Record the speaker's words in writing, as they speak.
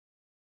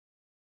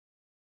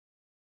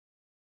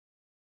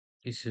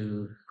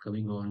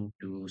Coming on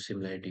to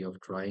similarity of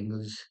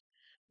triangles,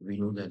 we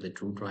know that the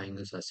two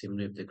triangles are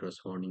similar if the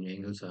corresponding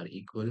angles are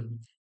equal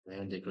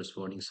and the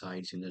corresponding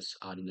sides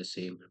are in the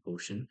same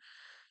proportion.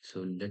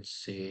 So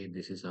let's say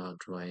this is our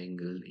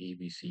triangle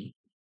ABC,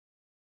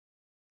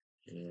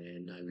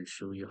 and I will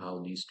show you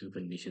how these two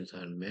conditions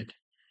are met.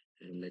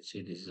 And let's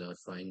say this is our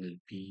triangle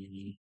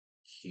PQR.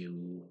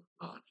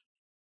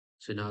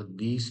 So now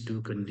these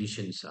two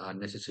conditions are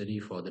necessary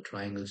for the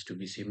triangles to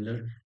be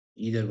similar.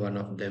 Either one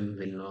of them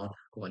will not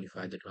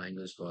qualify the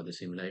triangles for the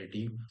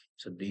similarity.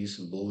 So these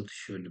both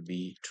should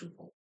be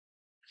true.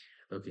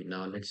 Okay,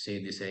 now let's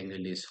say this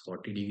angle is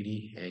 40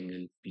 degree,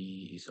 angle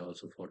P is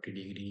also 40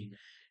 degree,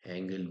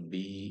 angle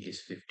B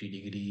is 50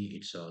 degree,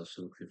 it's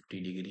also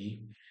 50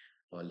 degree,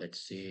 or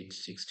let's say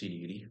it's 60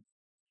 degree.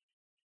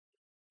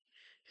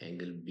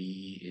 Angle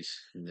B is,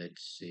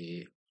 let's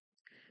say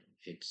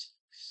it's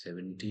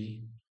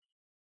 70,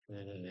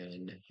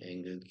 and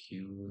angle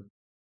Q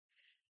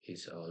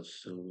is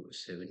also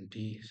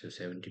 70. So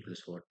 70 plus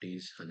 40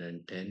 is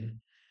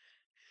 110,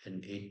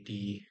 and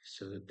 80.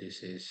 So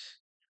this is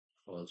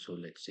also,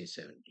 let's say,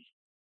 70.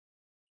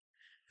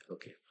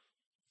 Okay.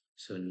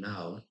 So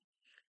now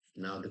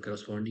the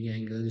corresponding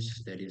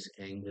angles, that is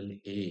angle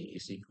A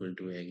is equal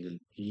to angle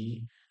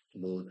P.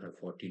 Both are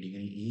 40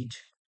 degree each.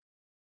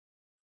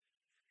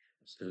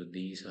 So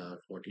these are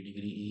 40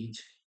 degree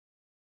each.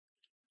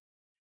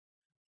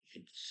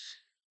 It's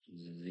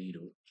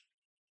 0.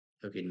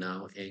 Okay,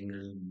 now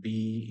angle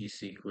B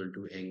is equal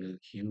to angle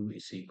Q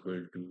is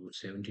equal to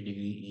 70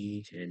 degree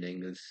each, and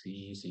angle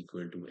C is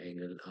equal to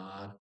angle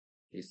R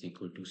is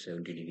equal to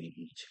 70 degree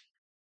each.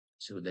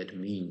 So that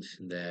means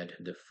that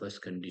the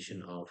first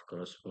condition of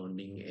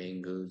corresponding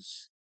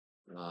angles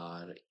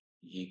are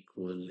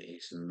equal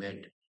is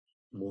met.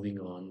 Moving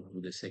on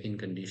to the second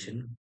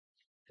condition,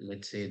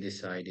 let's say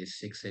this side is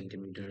 6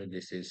 centimeter,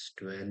 this is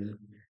 12,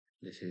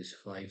 this is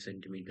 5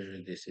 centimeter,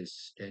 this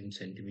is 10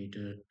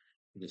 centimeter,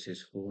 this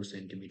is 4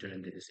 centimeter,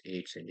 and this is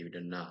 8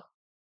 centimeter. Now,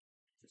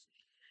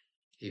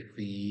 if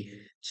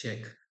we check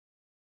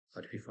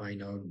or if we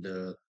find out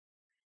the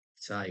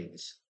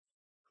sides,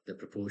 the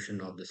proportion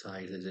of the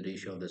sides is the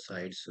ratio of the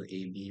sides. So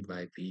AB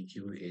by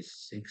PQ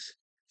is 6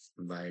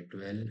 by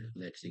 12,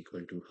 that's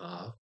equal to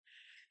half,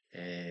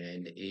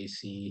 and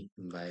AC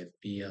by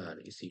PR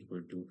is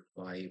equal to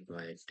 5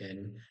 by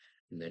 10,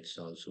 that's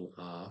also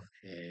half,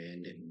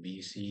 and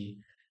BC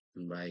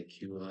by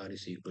QR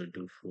is equal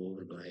to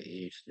 4 by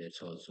 8,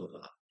 that's also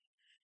half.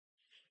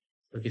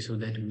 Okay, so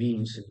that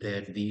means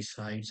that these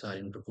sides are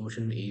in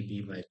proportion.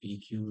 AB by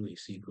PQ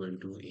is equal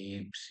to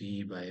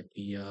AC by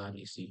PR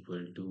is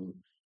equal to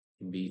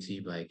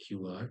BC by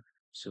QR.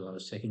 So our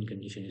second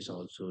condition is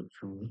also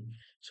true.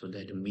 So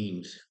that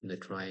means the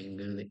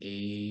triangle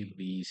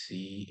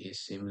ABC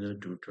is similar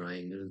to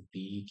triangle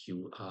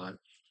PQR,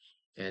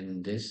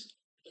 and this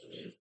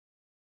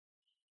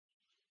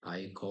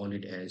I call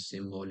it as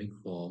symbolic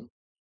form.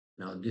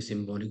 Now this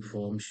symbolic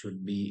form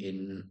should be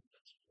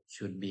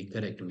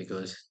correct,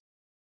 because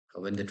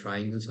when the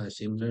triangles are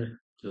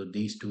similar, so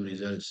these two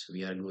results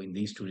we are going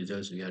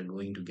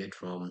to get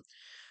from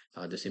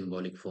the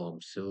symbolic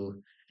form.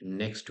 So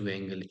next to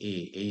angle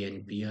A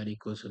and P are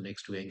equal. So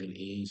next to angle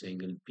A is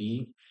angle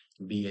P.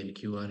 B and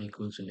Q are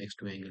equal. So next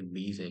to angle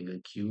B is angle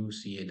Q.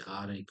 C and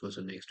R are equal.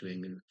 So next to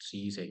angle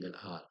C is angle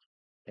R.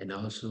 And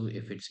also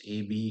if it's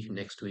AB,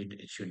 next to it,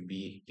 it should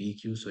be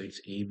PQ. So it's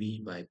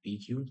AB by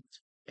PQ,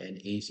 and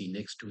AC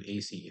next to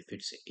AC. If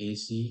it's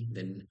AC,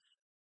 then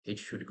it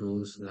should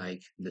goes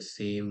like the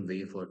same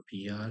way for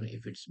PR.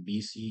 If it's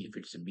BC,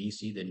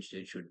 then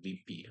it should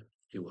be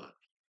QR.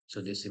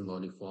 So this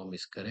symbolic form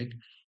is correct.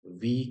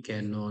 We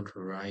cannot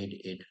write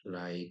it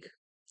like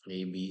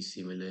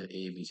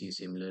ABC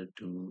similar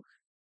to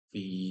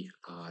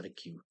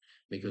PRQ,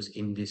 because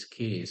in this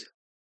case,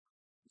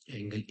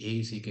 angle A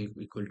is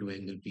equal to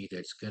angle P,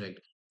 that's correct,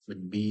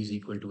 but B is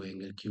equal to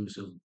angle Q.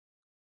 So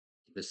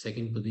the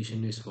second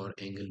position is for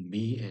angle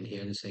B, and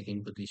here the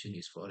second position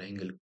is for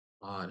angle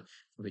R,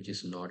 which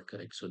is not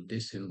correct. So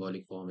this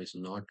symbolic form is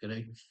not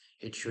correct.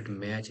 It should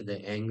match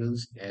the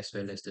angles as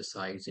well as the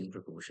sides in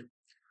proportion.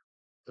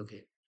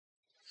 Okay,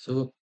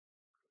 so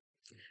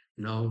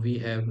now we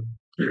have,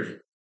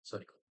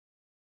 sorry,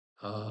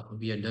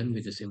 we are done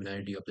with the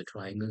similarity of the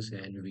triangles,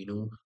 and we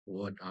know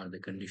what are the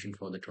conditions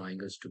for the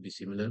triangles to be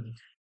similar.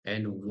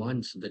 And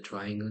once the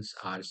triangles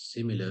are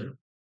similar,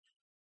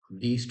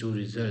 these two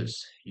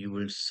results you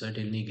will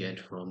certainly get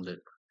from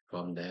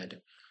that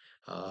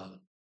uh,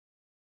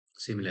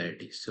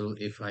 similarity. So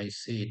if I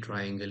say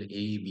triangle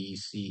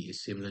ABC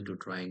is similar to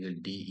triangle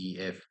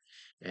DEF,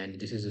 and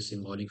this is a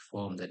symbolic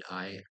form that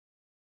I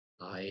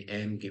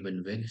am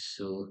given with,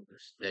 so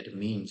that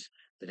means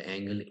that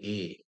angle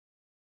A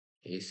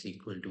is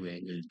equal to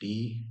angle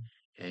D,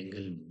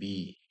 angle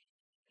B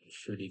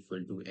should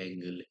equal to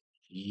angle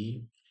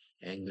E,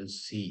 angle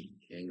C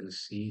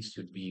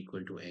should be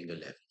equal to angle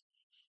F.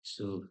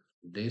 So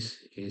this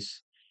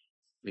is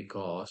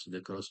because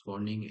the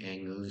corresponding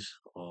angles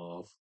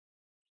of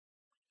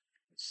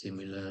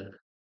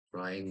similar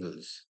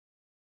triangles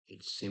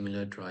its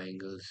similar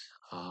triangles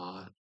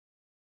are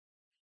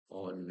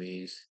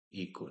always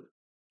equal.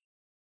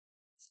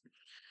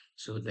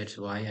 So that's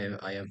why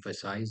I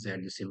emphasize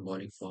that the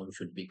symbolic form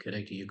should be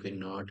correct. You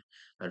cannot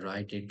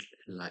write it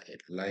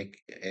like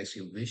as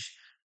you wish.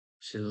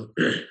 So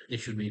it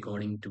should be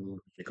according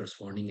to the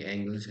corresponding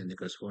angles and the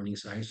corresponding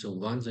sides. So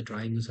once the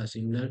triangles are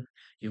similar,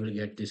 you will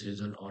get this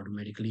result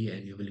automatically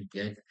and you will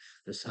get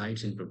the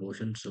sides in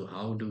proportion. So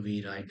how do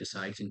we write the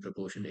sides in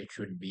proportion? It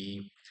should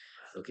be,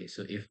 okay,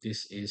 so if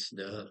this is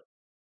the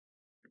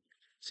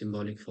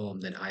symbolic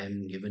form that I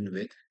am given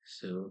with,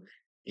 so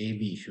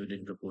AB should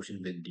in proportion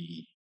with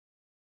DE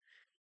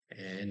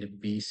and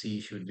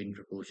BC should be in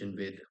proportion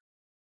with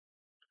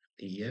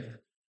DF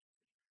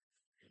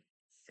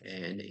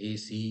and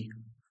AC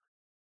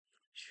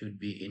should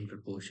be in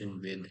proportion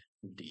with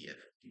DF.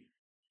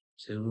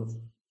 So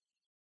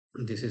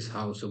this is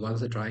how. So once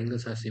the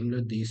triangles are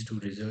similar, these two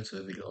results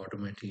will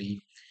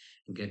automatically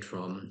get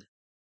from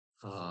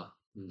uh,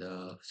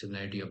 the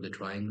similarity of the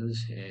triangles,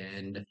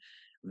 and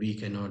we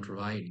cannot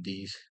write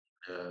these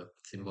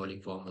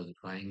symbolic form of the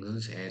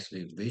triangles as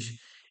we wish.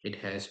 It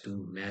has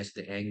to match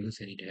the angles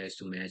and it has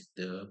to match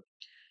the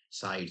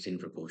sides in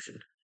proportion.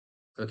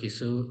 Okay,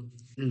 so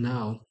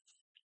now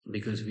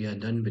because we are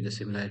done with the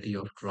similarity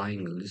of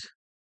triangles,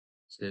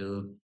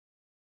 so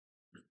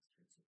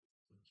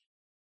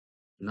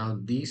now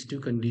these two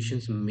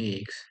conditions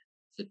makes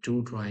the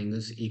two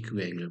triangles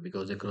equiangular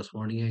because the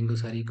corresponding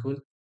angles are equal.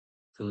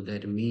 So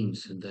that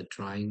means the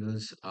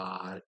triangles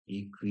are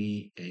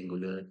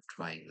equiangular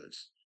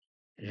triangles.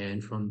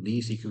 And from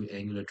these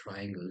equiangular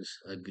triangles,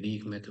 a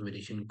Greek,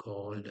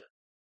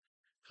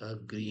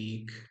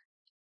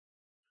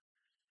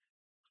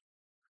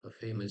 a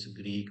famous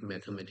Greek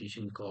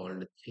mathematician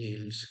called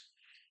Thales,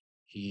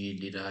 he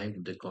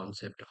derived the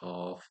concept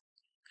of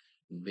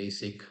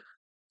basic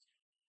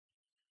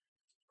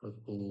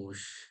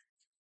proportion.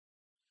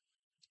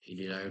 He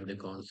derived the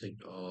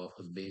concept of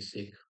a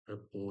basic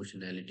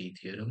proportionality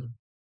theorem,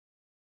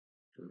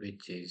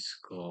 which is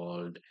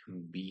called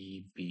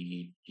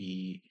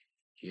BPT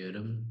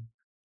theorem,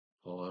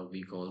 or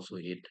we also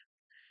it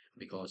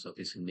because of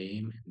his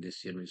name.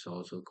 This theorem is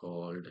also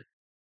called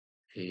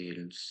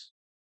Thales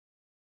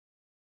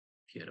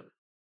theorem.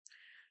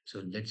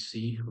 So let's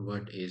see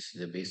what is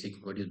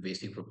basic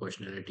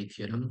proportionality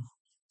theorem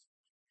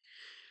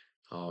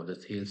or the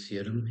Thales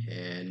theorem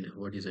and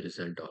what is the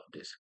result of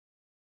this.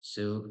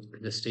 So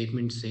the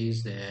statement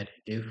says that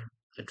if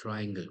a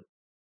triangle,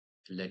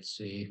 let's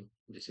say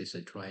this is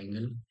a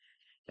triangle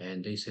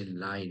and there's a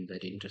line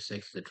that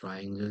intersects the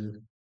triangle,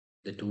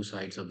 the two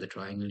sides of the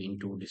triangle in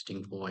two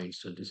distinct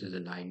points. So this is a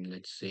line,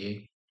 let's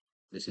say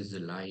this is the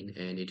line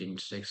and it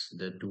intersects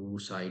the two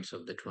sides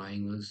of the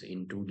triangles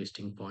in two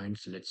distinct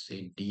points, let's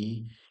say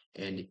D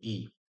and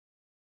E.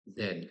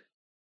 Then,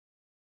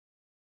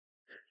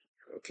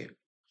 okay,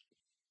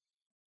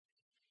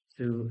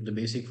 so the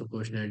basic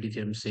proportionality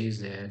theorem says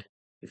that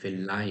if a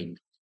line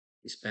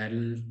is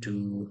parallel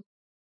to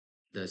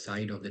the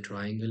side of the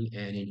triangle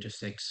and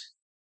intersects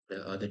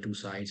the other two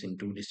sides in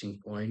two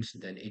distinct points,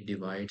 then it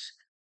divides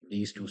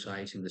these two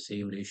sides in the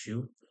same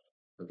ratio.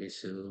 Okay,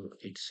 so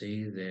it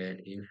says that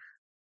if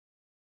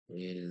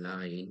a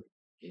line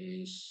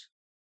is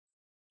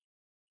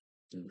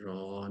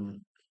drawn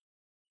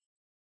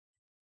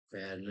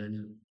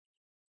parallel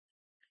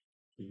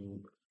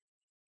to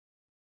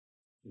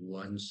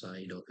one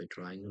side of a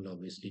triangle,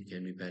 obviously it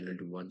can be parallel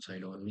to one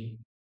side only,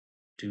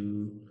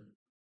 to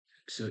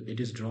so it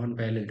is drawn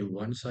parallel to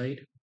one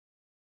side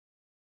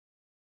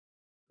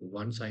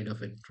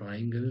of a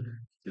triangle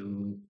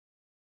to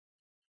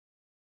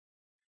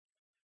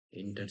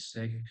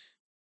intersect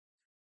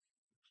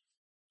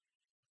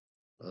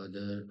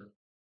other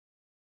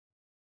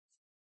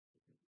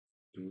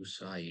two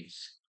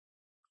sides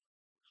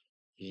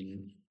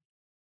in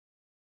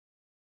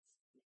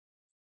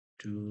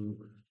two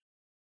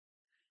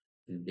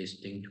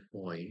distinct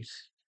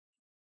points,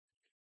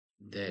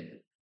 then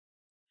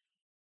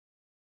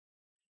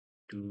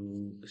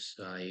two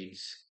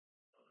sides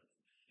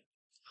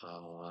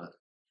are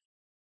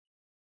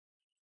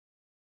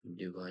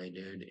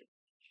divided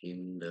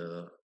in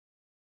the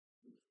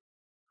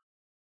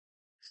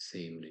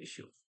same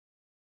ratio.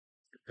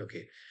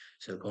 Okay,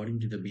 so according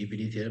to the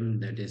BPD theorem,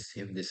 that is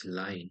if this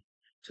line,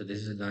 so this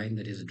is a line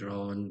that is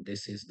drawn,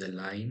 this is the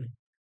line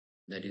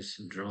that is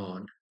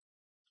drawn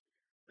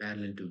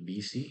parallel to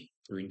BC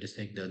to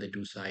intersect the other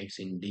two sides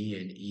in D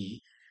and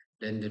E,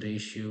 then the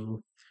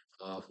ratio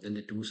of then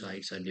the two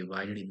sides are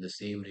divided in the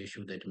same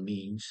ratio. That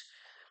means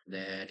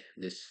that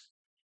this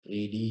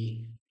AD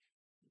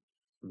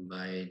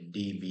by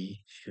DB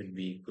should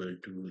be equal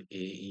to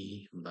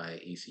AE by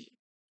EC.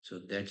 So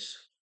that's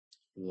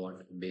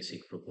what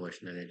basic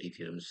proportionality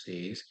theorem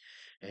says,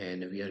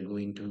 and we are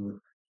going to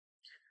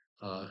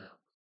uh,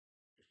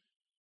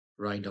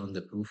 write down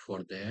the proof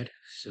for that.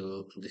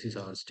 So this is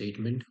our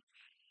statement.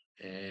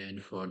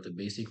 And for the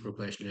basic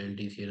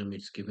proportionality theorem,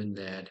 it's given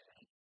that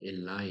a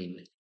line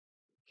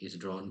is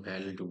drawn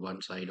parallel to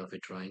one side of a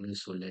triangle.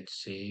 So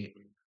let's say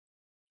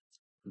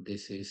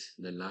this is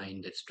the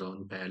line that's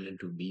drawn parallel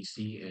to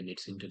BC and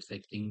it's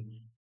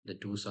intersecting the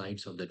two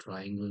sides of the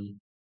triangle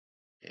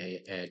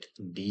at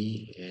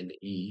D and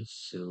E.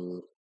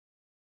 So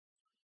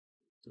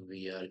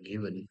we are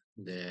given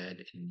that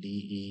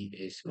DE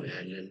is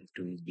parallel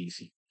to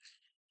BC,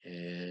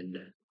 and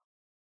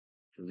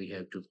we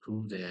have to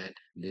prove that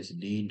this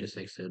D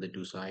intersects the other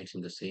two sides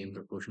in the same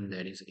proportion,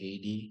 that is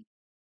AD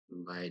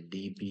by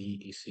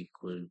DP is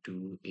equal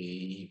to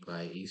AE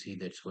by EC.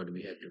 That's what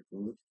we have to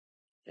prove.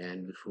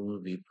 And before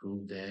we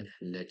prove that,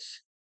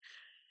 let's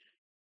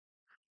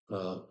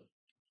uh,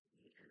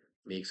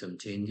 make some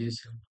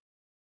changes.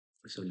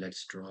 So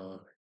let's draw,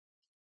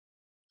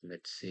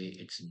 let's say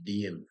it's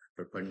DM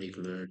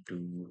perpendicular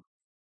to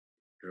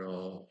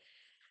draw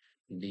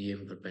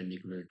DM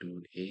perpendicular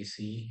to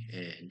AC,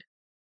 and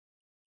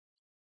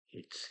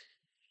it's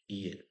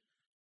EN,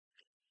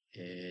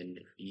 and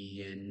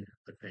EN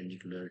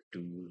perpendicular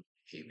to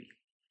AB.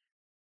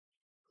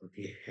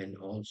 Okay, and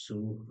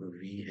also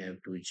we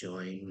have to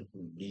join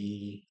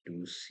D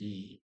to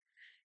C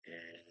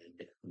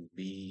and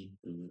B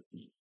to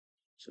E.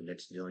 So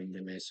let's join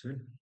them as well.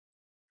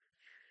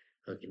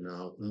 Okay,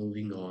 now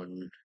moving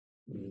on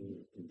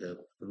to the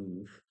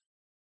proof.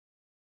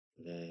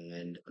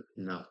 And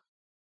now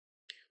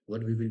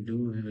what we will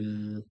do, we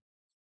will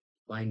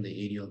find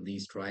the area of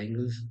these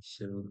triangles.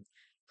 So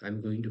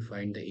I'm going to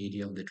find the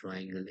area of the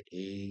triangle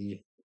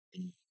ADE.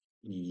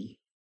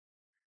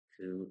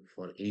 So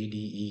for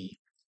ADE,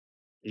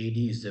 AD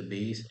is the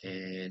base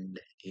and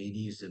AD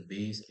is the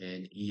base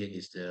and EN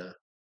is the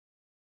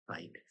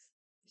height.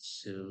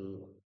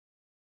 So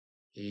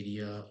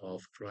area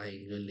of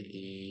triangle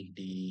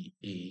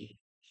ADA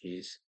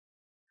is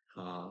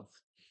half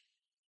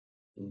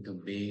into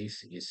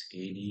base is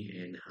AD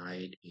and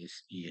height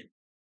is EN.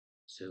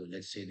 So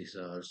let's say this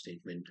is our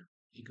statement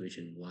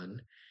equation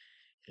 1,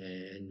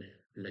 and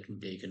let me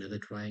take another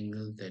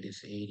triangle, that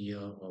is area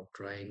of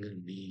triangle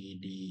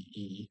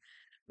BDE.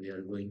 We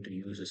are going to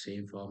use the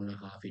same formula,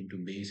 half into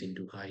base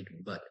into height,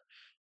 but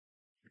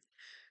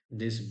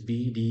this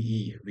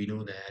BDE, we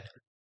know that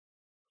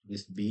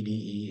this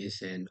BDE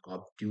is an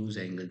obtuse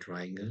angle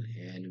triangle,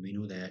 and we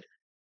know that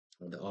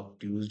the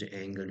obtuse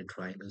angled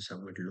triangle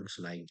somewhat looks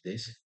like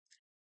this.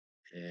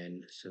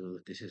 And so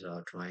this is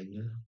our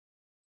triangle,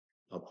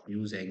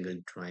 obtuse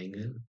angled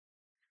triangle.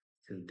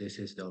 So this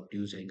is the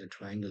obtuse angle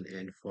triangle,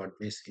 and for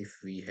this, if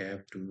we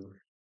have to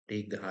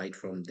take the height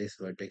from this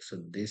vertex, so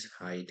this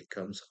height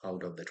comes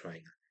out of the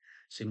triangle.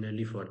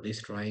 Similarly, for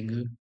this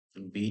triangle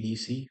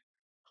BDC,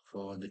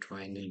 for the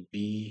triangle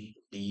B,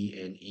 D,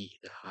 and E,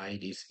 the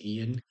height is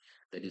EN,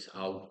 that is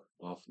out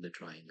of the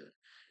triangle.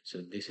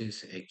 So this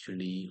is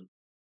actually,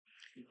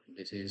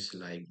 this is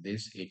like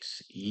this,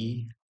 it's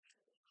E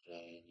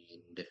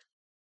and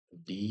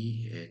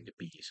D and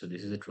B. So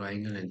this is a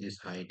triangle and this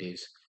height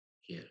is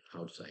here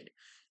outside.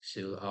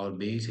 So our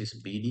base is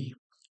BD.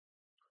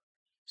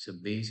 So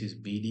base is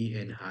BD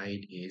and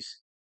height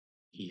is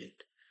EN.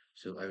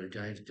 So I will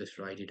try to just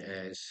write it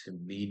as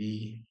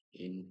BD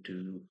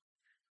into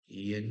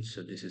EN.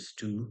 So this is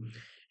 2.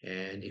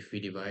 And if we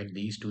divide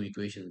these two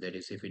equations, that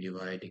is if we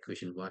divide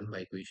equation 1 by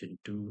equation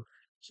 2,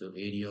 so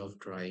area of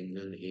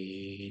triangle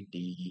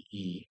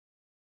ADE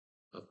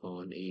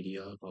upon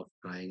area of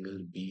triangle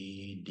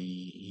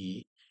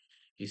BDE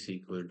is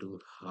equal to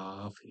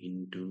half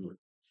into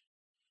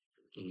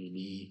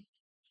AD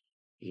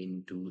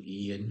into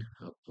EN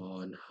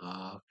upon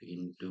half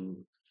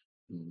into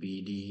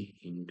BD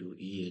into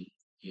EN.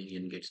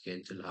 EN gets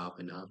cancelled, half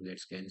and half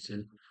gets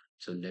cancelled.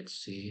 So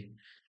let's say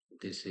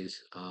this is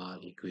our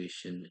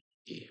equation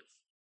A.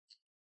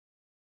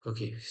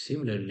 Okay,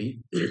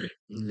 similarly,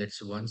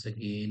 let's once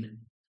again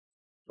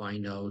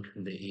find out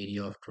the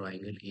area of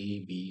triangle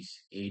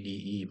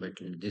ADE, but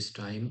this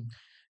time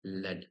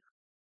let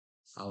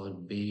our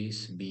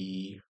base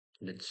be,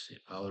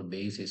 our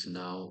base is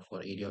now for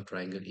area of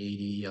triangle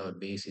ADE, our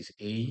base is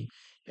A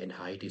and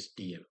height is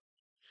DM.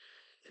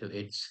 So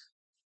it's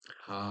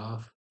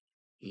half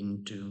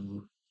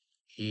into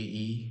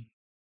AE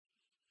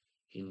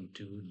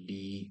into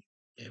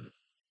DM.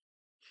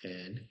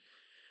 And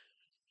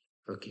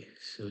okay,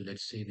 so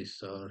let's say this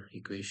is our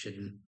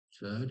equation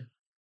third.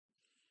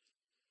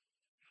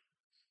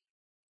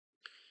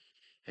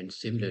 And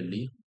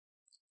similarly,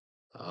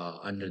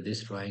 under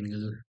this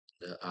triangle,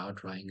 our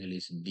triangle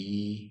is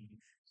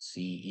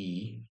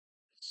DCE.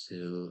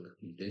 So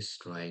this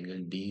triangle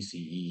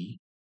DCE.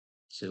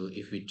 So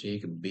if we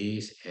take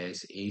base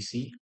as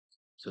AC,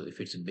 so if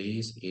its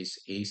base is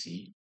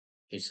AC,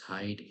 its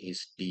height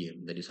is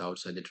DM, that is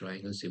outside the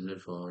triangle, similar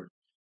for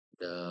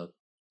the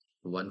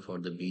one for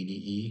the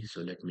BDE.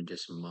 So let me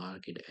just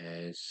mark it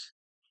as,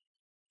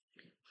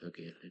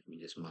 okay, let me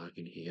just mark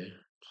it here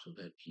so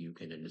that you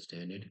can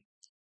understand it.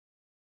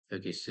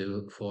 Okay,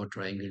 so for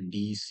triangle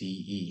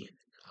DCE,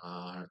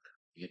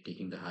 we are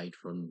taking the height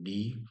from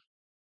D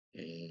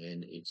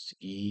and it's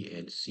E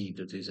and C.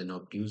 This is an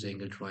obtuse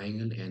angle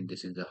triangle, and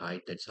this is the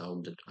height that's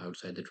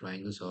outside the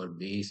triangle. So our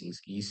base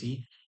is EC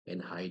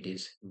and height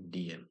is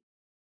DM.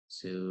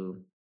 So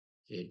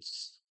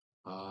it's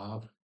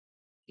half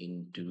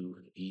into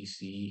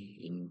EC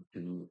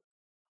into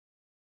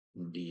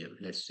DM.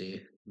 Let's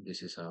say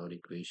this is our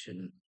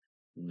equation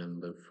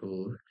number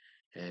 4,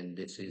 and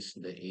this is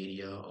the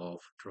area of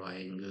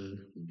triangle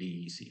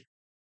DEC.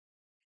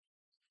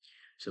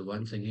 So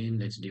once again,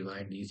 let's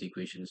divide these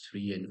equations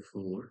 3 and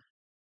 4.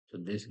 So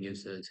this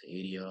gives us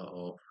area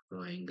of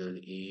triangle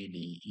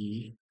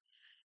ADE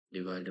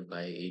divided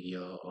by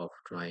area of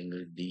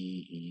triangle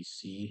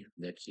DEC,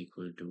 that's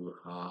equal to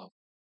half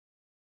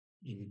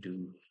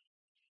into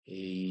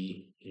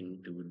A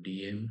into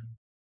DM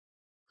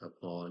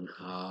upon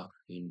half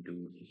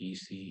into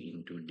EC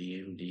into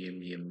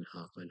DM,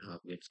 half and half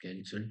gets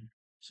cancelled.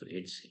 So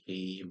it's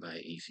A by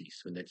EC.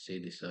 So let's say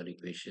this is our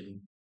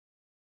equation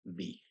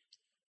B.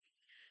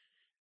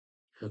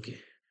 Okay,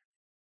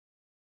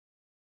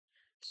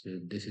 so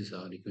this is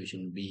our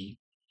equation B.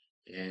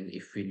 And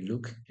if we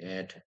look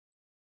at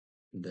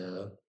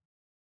the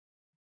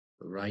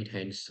right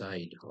hand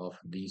side of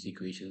these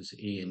equations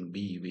A and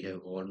B, we have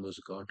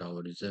almost got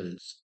our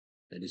results.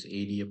 That is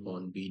AD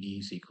upon BD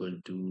is equal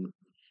to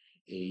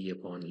AE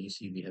upon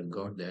EC. We have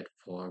got that,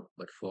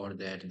 but for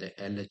that the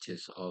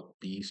LHS of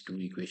these two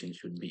equations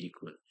should be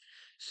equal.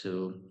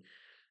 So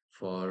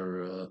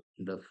for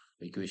the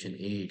equation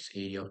A, it's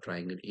area of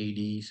triangle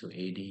AD. So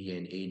AD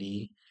and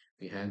AD,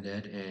 we have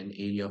that, and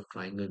area of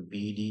triangle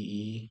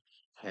BDE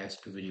has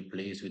to be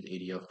replaced with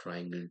area of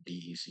triangle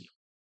DEC.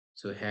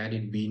 So had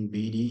it been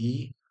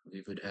BDE,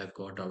 we would have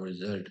got our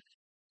result.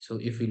 So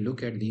if we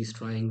look at these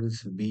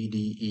triangles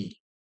BDE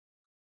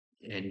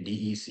and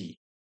DEC,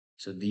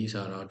 so these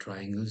are our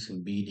triangles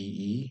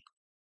BDE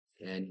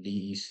and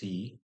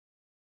DEC.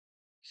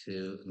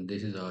 So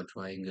this is our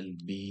triangle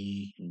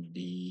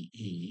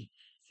BDE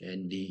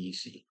and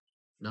DEC.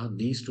 Now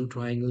these two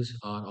triangles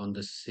are on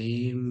the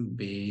same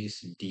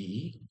base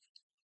D,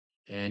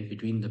 and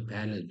between the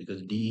parallel,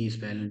 because DE is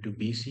parallel to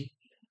BC.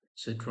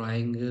 So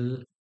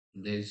triangle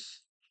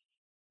this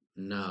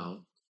now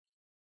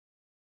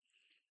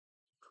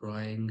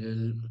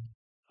triangle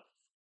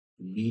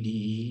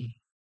BDE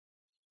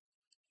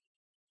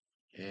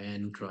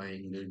and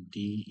triangle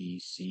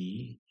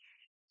DEC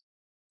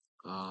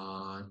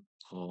are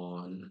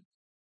on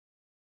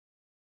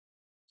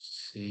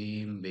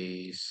same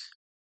base.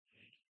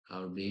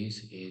 Our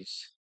base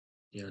is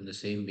here on the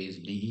same base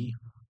DE,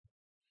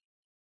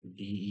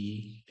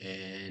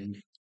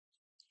 and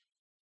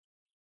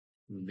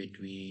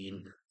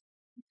between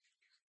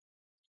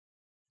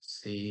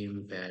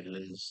same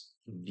parallels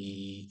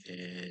D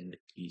and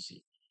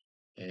EC.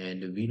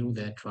 And we know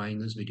that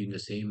triangles between the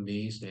same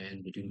base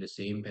and between the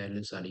same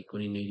parallels are equal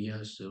in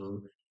area.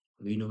 So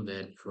we know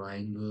that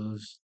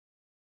triangles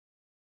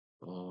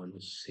on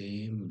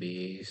same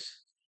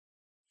base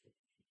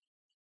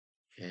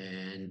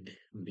and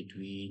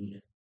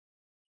between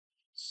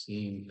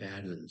same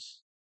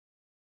parallels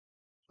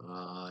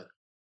are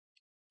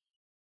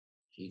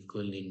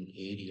equal in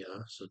area.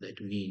 So that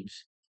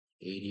means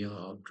area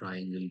of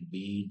triangle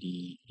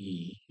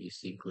BDE is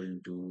equal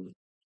to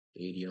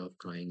area of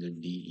triangle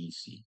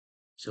DEC.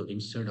 So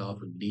instead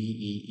of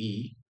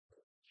DEE,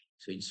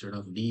 so instead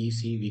of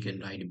DEC, we can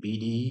write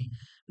BDE.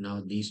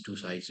 Now these two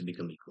sides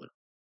become equal.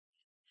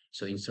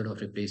 So instead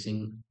of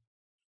replacing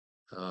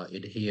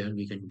it here,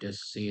 we can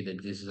just say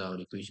that this is our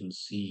equation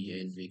C,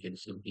 and we can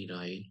simply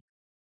write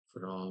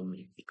from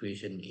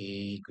equation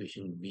A,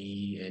 equation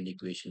B, and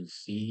equation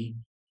C,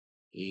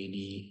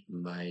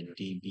 AD by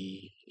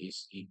DB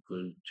is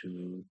equal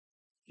to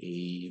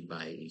A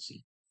by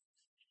AC.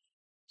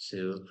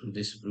 So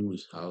this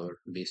proves our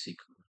basic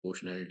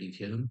proportionality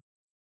theorem.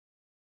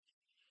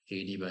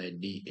 AD by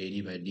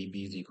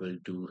DB is equal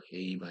to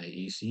A by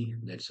AC.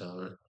 That's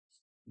our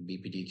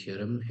BPT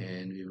theorem,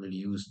 and we will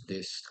use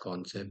this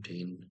concept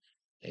in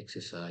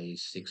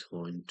exercise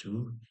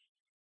 6.2.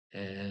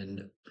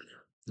 And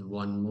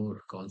one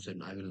more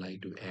concept I would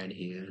like to add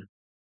here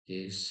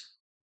is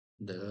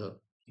the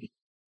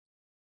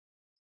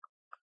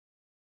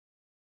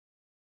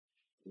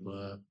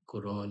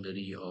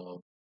corollary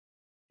of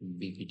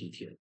BPT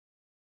theorem.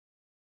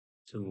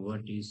 So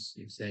what is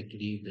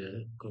exactly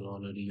the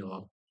corollary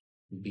of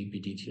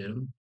BPT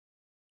theorem?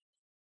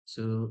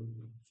 So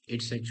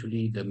it's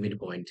actually the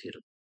midpoint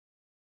theorem.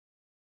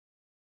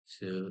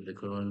 So the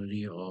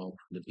corollary of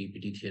the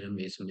BPT theorem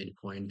is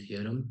midpoint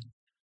theorem,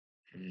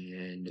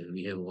 and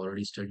we have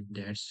already studied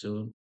that.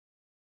 So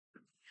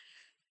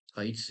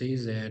it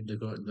says that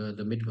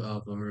the mid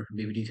of our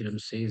BPT theorem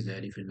says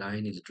that if a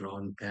line is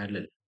drawn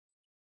parallel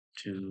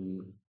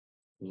to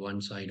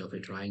one side of a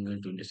triangle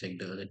to intersect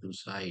the other two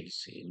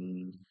sides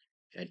in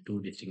at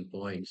two distinct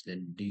points,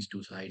 then these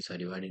two sides are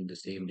divided in the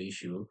same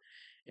ratio.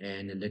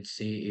 And let's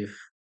say if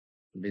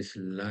this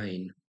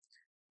line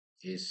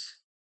is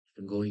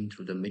going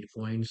through the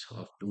midpoints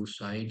of two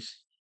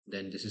sides,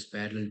 then this is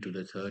parallel to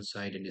the third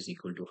side and is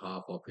equal to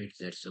half of it.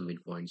 That's the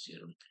midpoint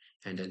theorem,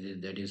 and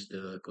that is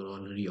the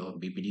corollary of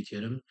BPT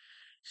theorem.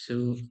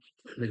 So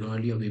the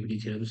corollary of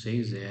BPT theorem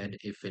says that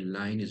if a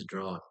line is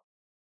drawn,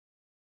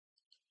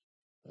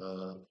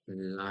 a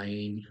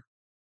line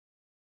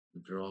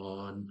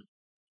drawn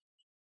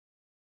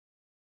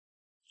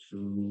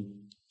two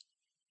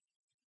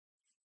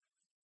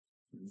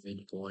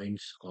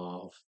midpoints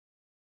uh,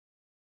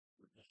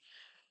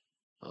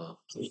 of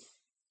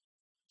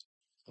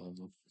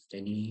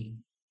any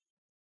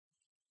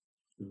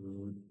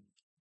two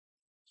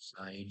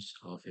sides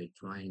of a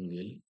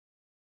triangle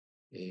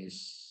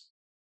is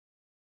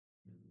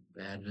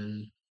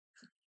parallel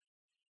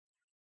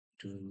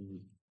to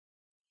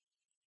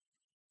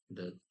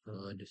the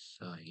third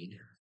side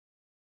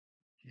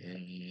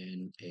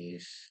and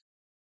is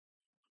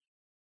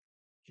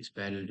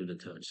parallel to the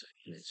third side.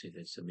 Let's say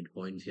that's the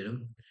midpoint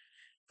theorem.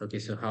 Okay,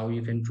 so how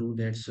you can prove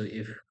that? So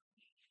if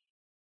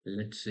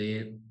let's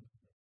say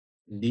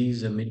D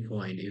is a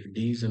midpoint, if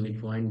D is a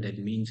midpoint, that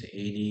means AD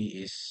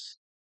is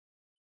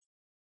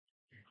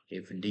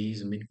if D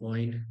is a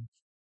midpoint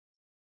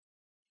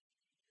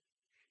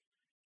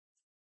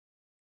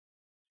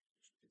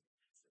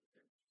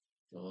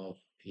of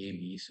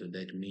AB, so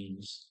that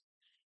means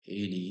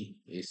AD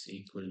is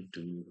equal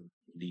to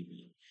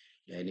DB.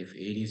 And if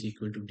AD is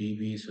equal to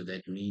DB, so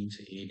that means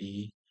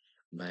AD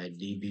by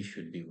DB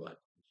should be what?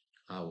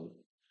 How?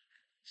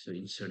 So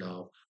instead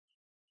of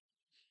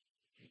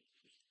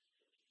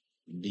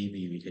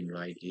DB, we can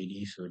write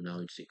AD, so now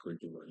it's equal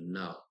to 1.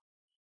 Now,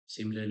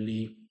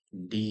 similarly,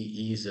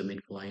 DE is the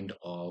midpoint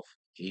of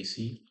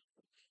AC.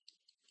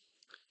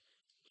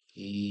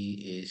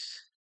 E is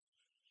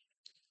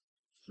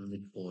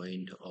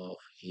midpoint of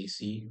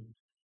AC.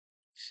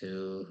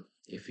 So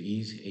if A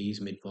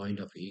is midpoint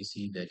of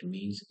AC, that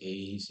means A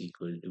is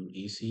equal to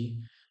EC.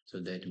 So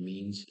that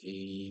means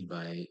AE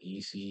by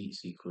EC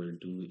is equal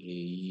to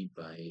AE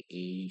by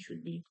AE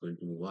should be equal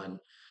to 1.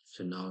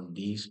 So now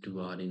these two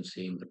are in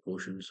same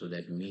proportion. So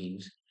that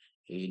means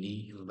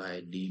AD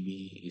by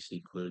DB is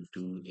equal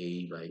to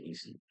AE by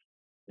EC.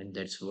 And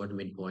that's what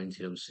midpoint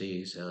theorem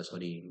says.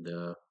 Sorry,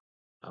 the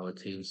our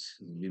things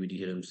BBT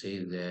theorem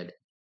says that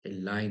a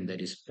line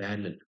that is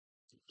parallel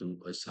to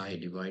a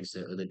side divides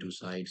the other two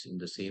sides in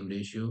the same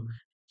ratio.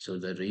 So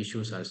the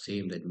ratios are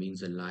same. That means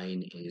the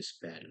line is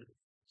parallel.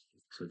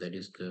 So that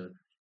is the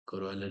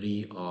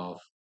corollary of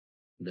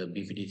the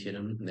BPT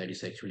theorem. That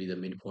is actually the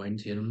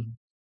midpoint theorem.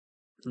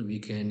 We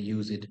can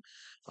use it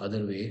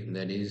other way.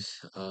 That is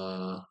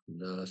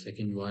the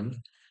second one.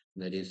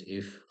 That is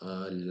if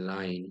a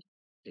line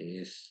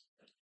is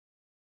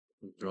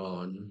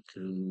drawn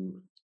through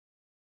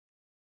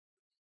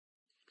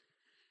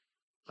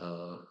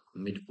a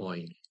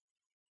midpoint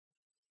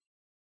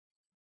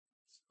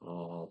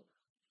of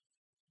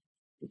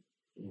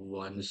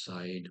one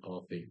side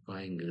of a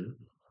triangle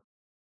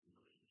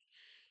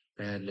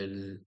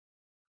parallel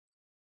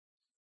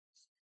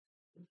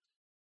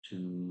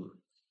to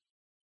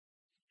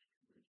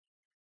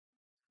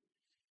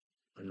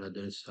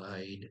another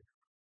side,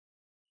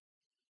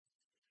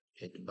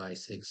 it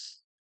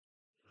bisects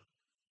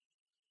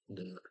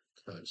the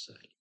third side.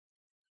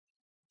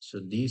 So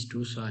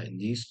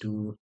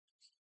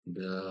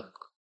the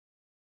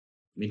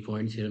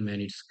midpoint theorem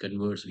and its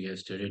converse we have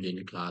studied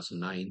in class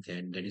 9th,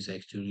 and that is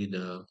actually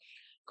the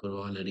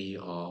corollary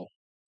of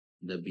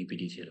the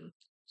BPT theorem.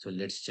 So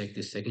let's check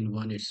the second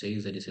one. It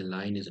says that if a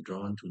line is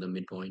drawn to the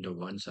midpoint of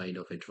one side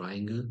of a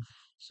triangle.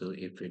 So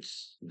if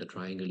it's the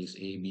triangle is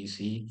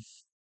ABC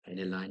and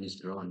a line is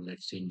drawn,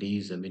 let's say D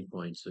is the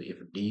midpoint. So if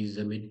D is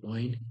the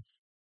midpoint,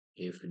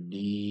 if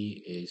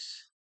D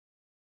is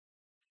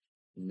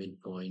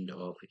midpoint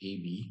of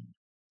AB,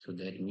 so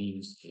that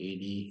means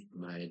AD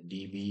by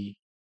DB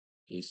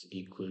is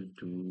equal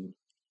to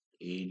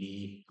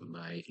AD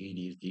by AD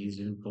is D is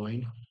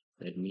midpoint.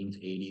 That means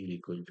AD is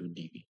equal to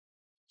DB.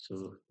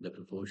 So the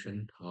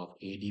proportion of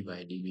AD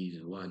by DB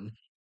is 1.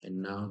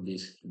 And now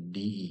this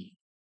DE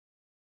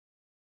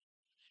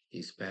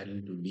is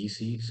parallel to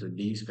DC. So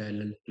D is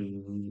parallel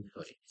to,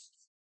 sorry.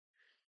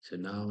 So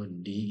now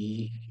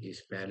DE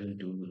is parallel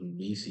to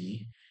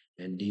BC,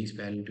 and D is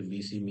parallel to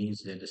BC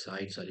means that the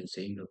sides are in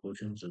same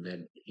proportion, so that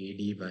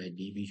AD by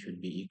DB should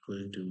be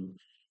equal to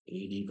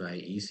AD by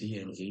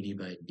EC, and AD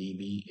by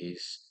DB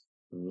is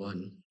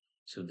 1.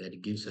 So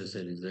that gives us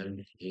a result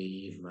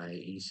A by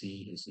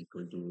EC is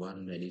equal to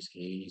 1, that is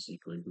A is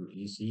equal to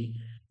EC.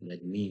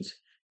 That means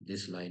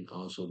this line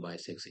also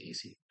bisects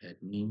AC.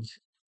 That means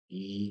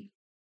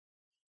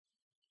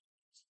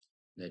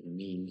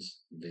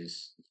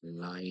this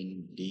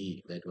line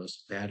D that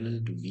was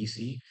parallel to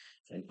BC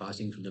and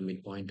passing through the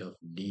midpoint of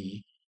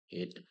D,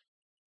 it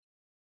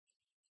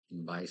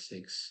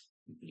bisects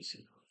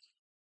BC.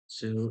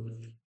 So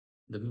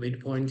the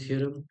midpoint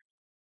theorem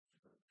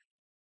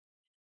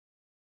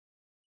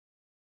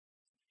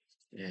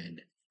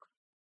and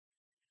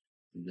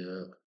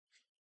the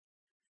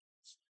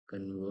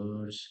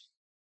converse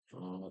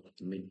of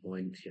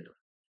midpoint theorem.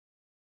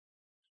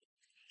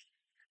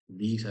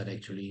 These are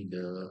actually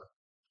the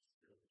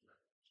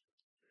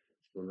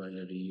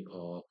corollary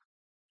of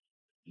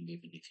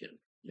BPT theorem.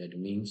 That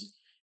means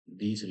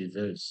these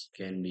results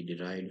can be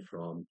derived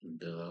from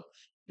the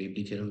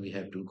BPT theorem. We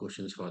have two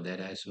questions for that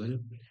as well.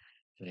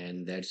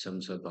 And that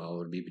sums up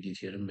our BPT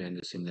theorem and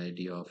the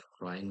similarity of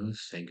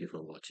triangles. Thank you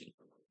for watching.